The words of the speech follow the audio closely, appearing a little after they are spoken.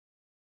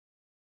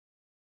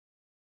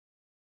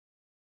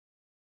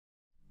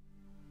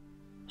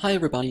Hi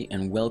everybody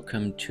and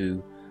welcome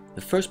to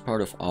the first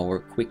part of our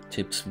Quick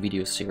Tips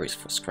video series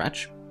for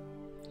Scratch.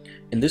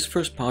 In this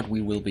first part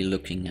we will be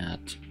looking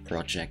at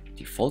project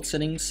default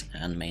settings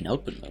and main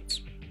output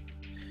nodes.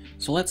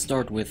 So let's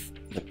start with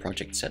the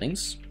project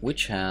settings,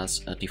 which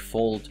has a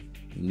default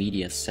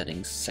media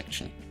settings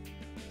section.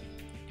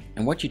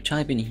 And what you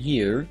type in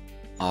here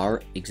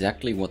are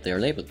exactly what they're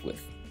labeled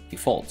with,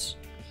 defaults.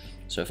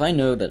 So if I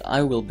know that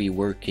I will be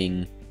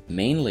working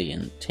mainly in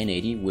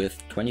 1080 with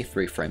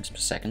 23 frames per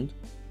second,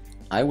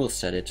 I will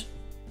set it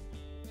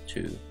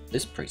to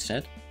this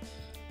preset,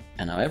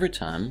 and now every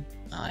time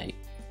I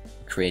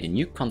create a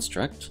new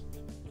construct,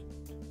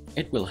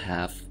 it will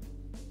have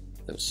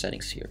those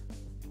settings here,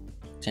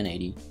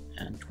 1080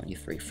 and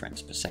 23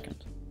 frames per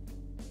second.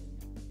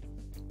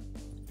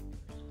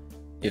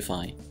 If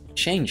I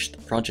change the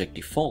project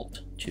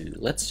default to,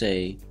 let's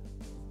say,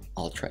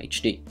 Ultra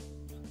HD,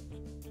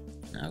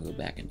 now go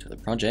back into the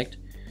project,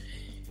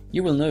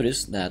 you will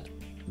notice that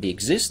the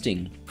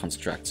existing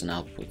constructs and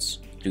outputs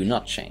do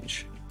not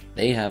change.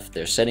 They have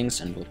their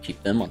settings and will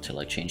keep them until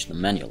I change them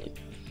manually.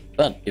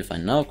 But if I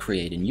now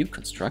create a new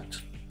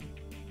construct,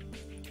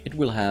 it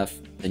will have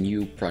the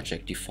new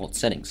project default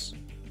settings.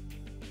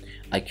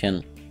 I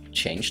can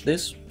change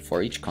this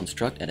for each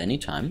construct at any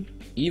time,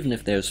 even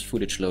if there's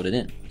footage loaded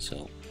in.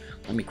 So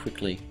let me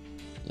quickly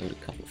load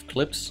a couple of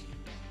clips.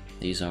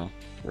 These are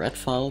red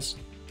files,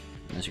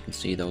 and as you can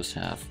see, those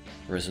have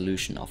a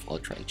resolution of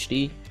Ultra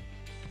HD.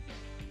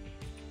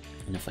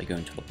 And if I go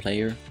into the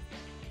player,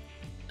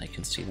 I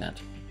can see that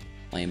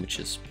my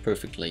images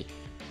perfectly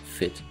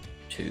fit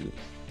to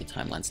the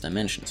timeline's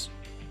dimensions.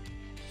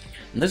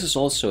 And this is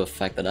also a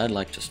fact that I'd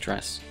like to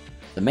stress.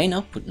 The main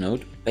output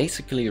node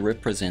basically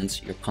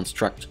represents your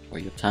construct or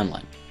your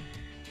timeline.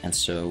 And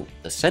so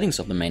the settings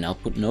of the main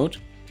output node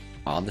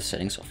are the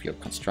settings of your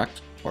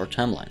construct or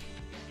timeline.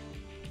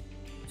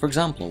 For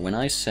example, when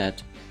I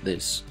set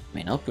this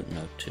main output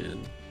node to,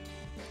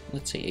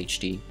 let's say,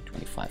 HD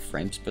 25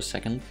 frames per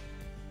second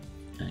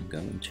and go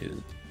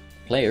into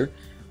player,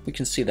 we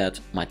can see that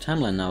my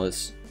timeline now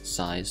is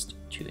sized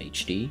to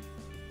HD,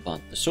 but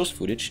the source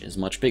footage is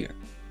much bigger.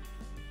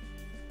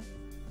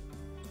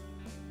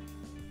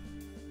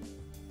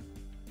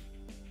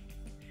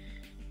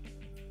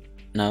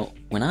 Now,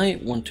 when I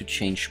want to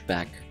change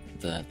back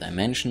the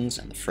dimensions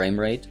and the frame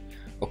rate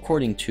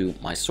according to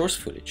my source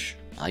footage,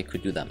 I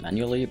could do that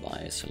manually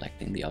by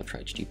selecting the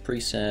Ultra HD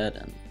preset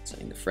and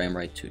setting the frame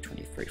rate to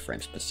 23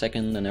 frames per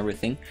second and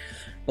everything,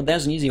 but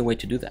there's an easier way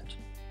to do that.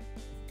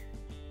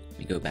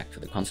 We go back to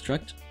the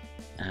construct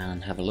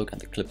and have a look at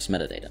the clip's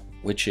metadata,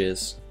 which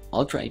is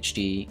Ultra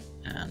HD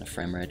and a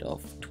frame rate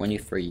of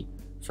 23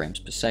 frames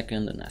per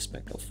second, an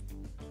aspect of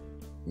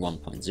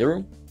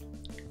 1.0.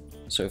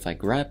 So if I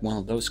grab one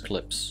of those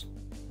clips,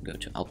 go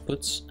to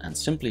outputs and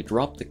simply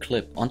drop the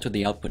clip onto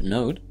the output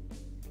node,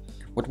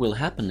 what will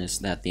happen is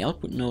that the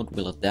output node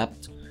will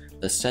adapt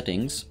the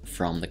settings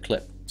from the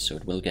clip. So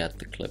it will get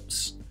the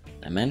clip's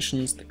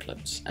dimensions, the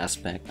clip's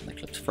aspect, and the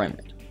clip's frame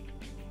rate.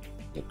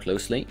 Look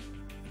closely.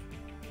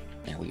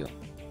 There we go.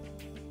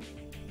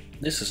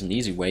 This is an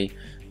easy way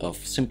of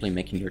simply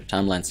making your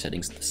timeline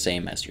settings the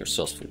same as your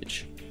source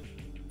footage.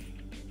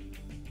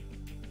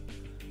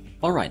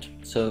 Alright,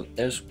 so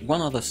there's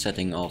one other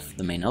setting of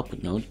the main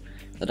output node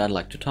that I'd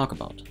like to talk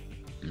about,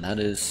 and that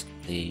is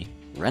the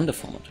render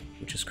format,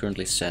 which is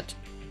currently set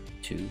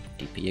to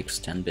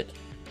DPX 10-bit.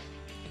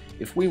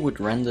 If we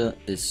would render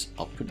this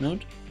output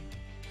node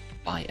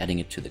by adding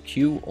it to the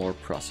queue or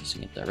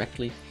processing it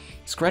directly,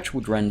 Scratch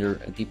would render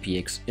a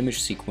DPX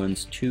image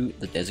sequence to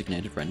the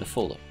designated render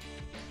folder.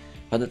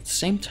 But at the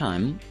same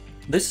time,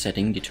 this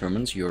setting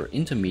determines your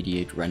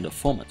intermediate render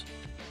format.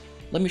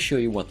 Let me show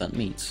you what that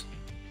means.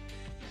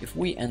 If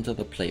we enter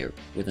the player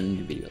with an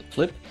individual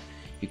clip,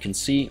 you can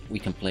see we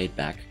can play it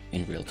back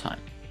in real time.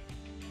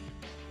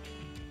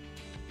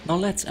 Now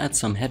let's add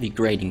some heavy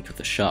grading to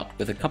the shot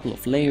with a couple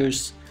of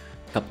layers,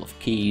 a couple of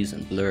keys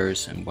and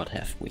blurs and what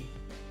have we.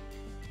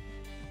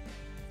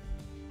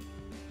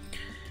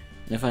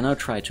 And if I now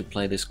try to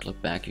play this clip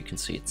back, you can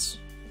see it's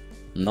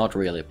not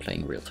really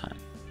playing real time.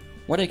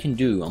 What I can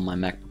do on my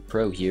MacBook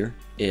Pro here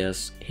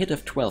is hit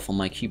F12 on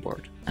my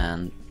keyboard,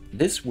 and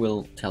this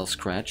will tell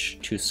Scratch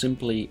to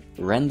simply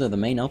render the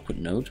main output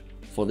node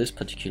for this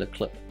particular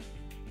clip.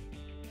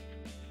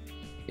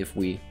 If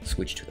we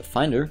switch to the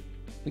Finder,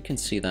 we can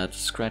see that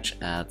Scratch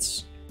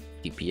adds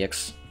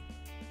DPX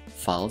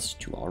files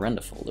to our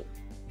render folder.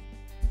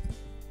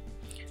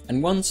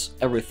 And once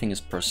everything is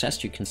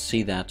processed, you can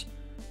see that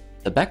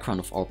the background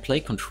of our play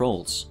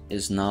controls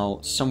is now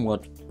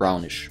somewhat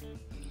brownish.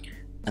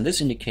 And this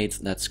indicates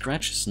that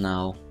Scratch is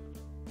now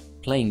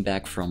playing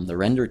back from the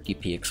rendered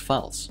DPX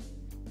files,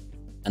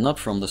 and not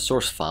from the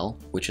source file,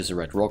 which is a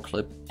red raw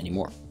clip,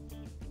 anymore.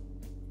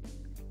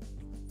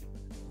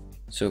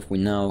 So if we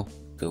now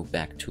go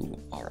back to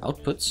our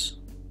outputs,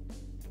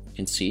 you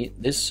can see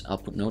this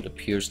output node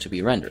appears to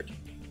be rendered.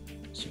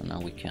 So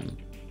now we can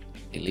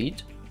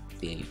delete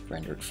the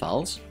rendered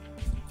files,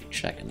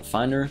 check in the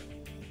Finder,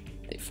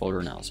 the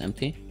folder now is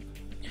empty,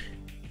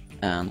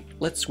 And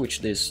let's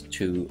switch this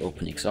to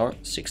OpenXR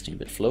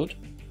 16-bit float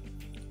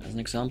as an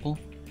example.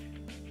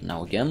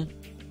 Now again,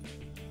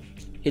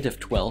 hit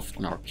F12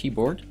 on our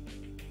keyboard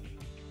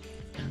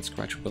and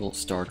Scratch will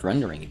start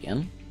rendering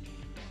again.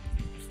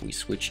 If we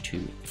switch to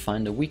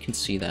Finder, we can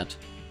see that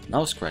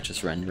now Scratch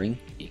is rendering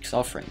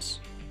XR frames.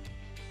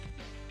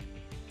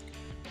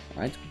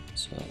 Alright,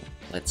 so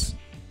let's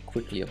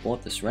quickly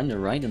abort this render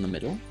right in the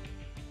middle.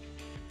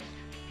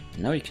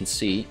 Now you can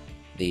see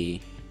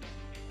the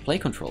play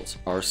controls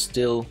are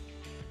still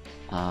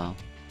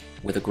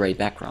with a gray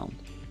background,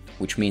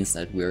 which means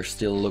that we're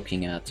still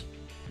looking at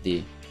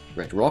the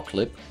red raw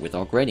clip with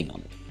our grading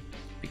on it,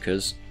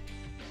 because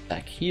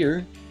back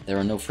here there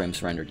are no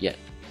frames rendered yet.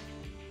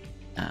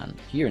 And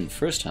here in the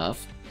first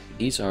half,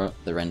 these are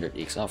the rendered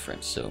XR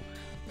frames, so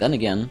then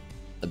again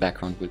the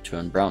background will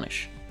turn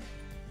brownish.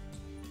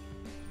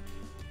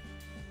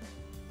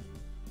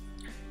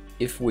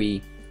 If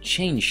we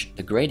change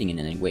the grading in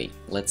any way,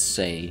 let's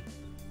say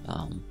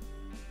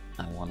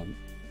I want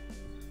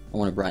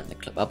to brighten the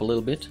clip up a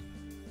little bit,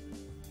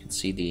 you can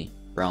see the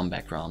brown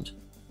background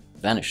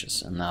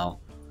vanishes, and now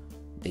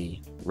the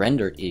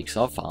rendered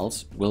EXR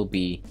files will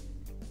be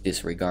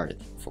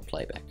disregarded for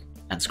playback.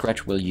 And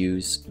Scratch will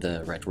use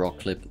the red raw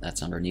clip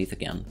that's underneath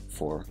again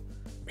for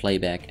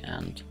playback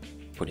and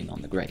putting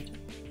on the grade,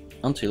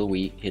 until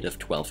we hit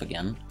F12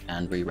 again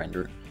and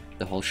re-render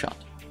the whole shot.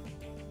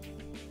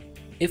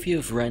 If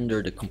you've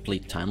rendered a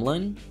complete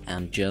timeline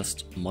and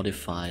just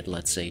modified,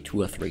 let's say,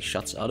 2 or 3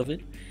 shots out of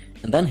it,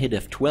 and then hit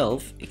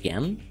F12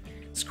 again,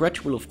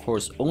 Scratch will of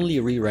course only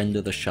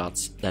re-render the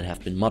shots that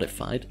have been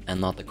modified and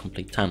not the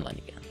complete timeline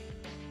again.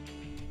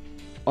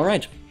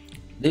 Alright,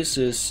 this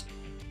is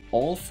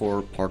all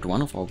for part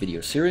 1 of our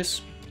video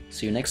series.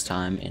 See you next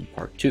time in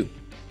part 2.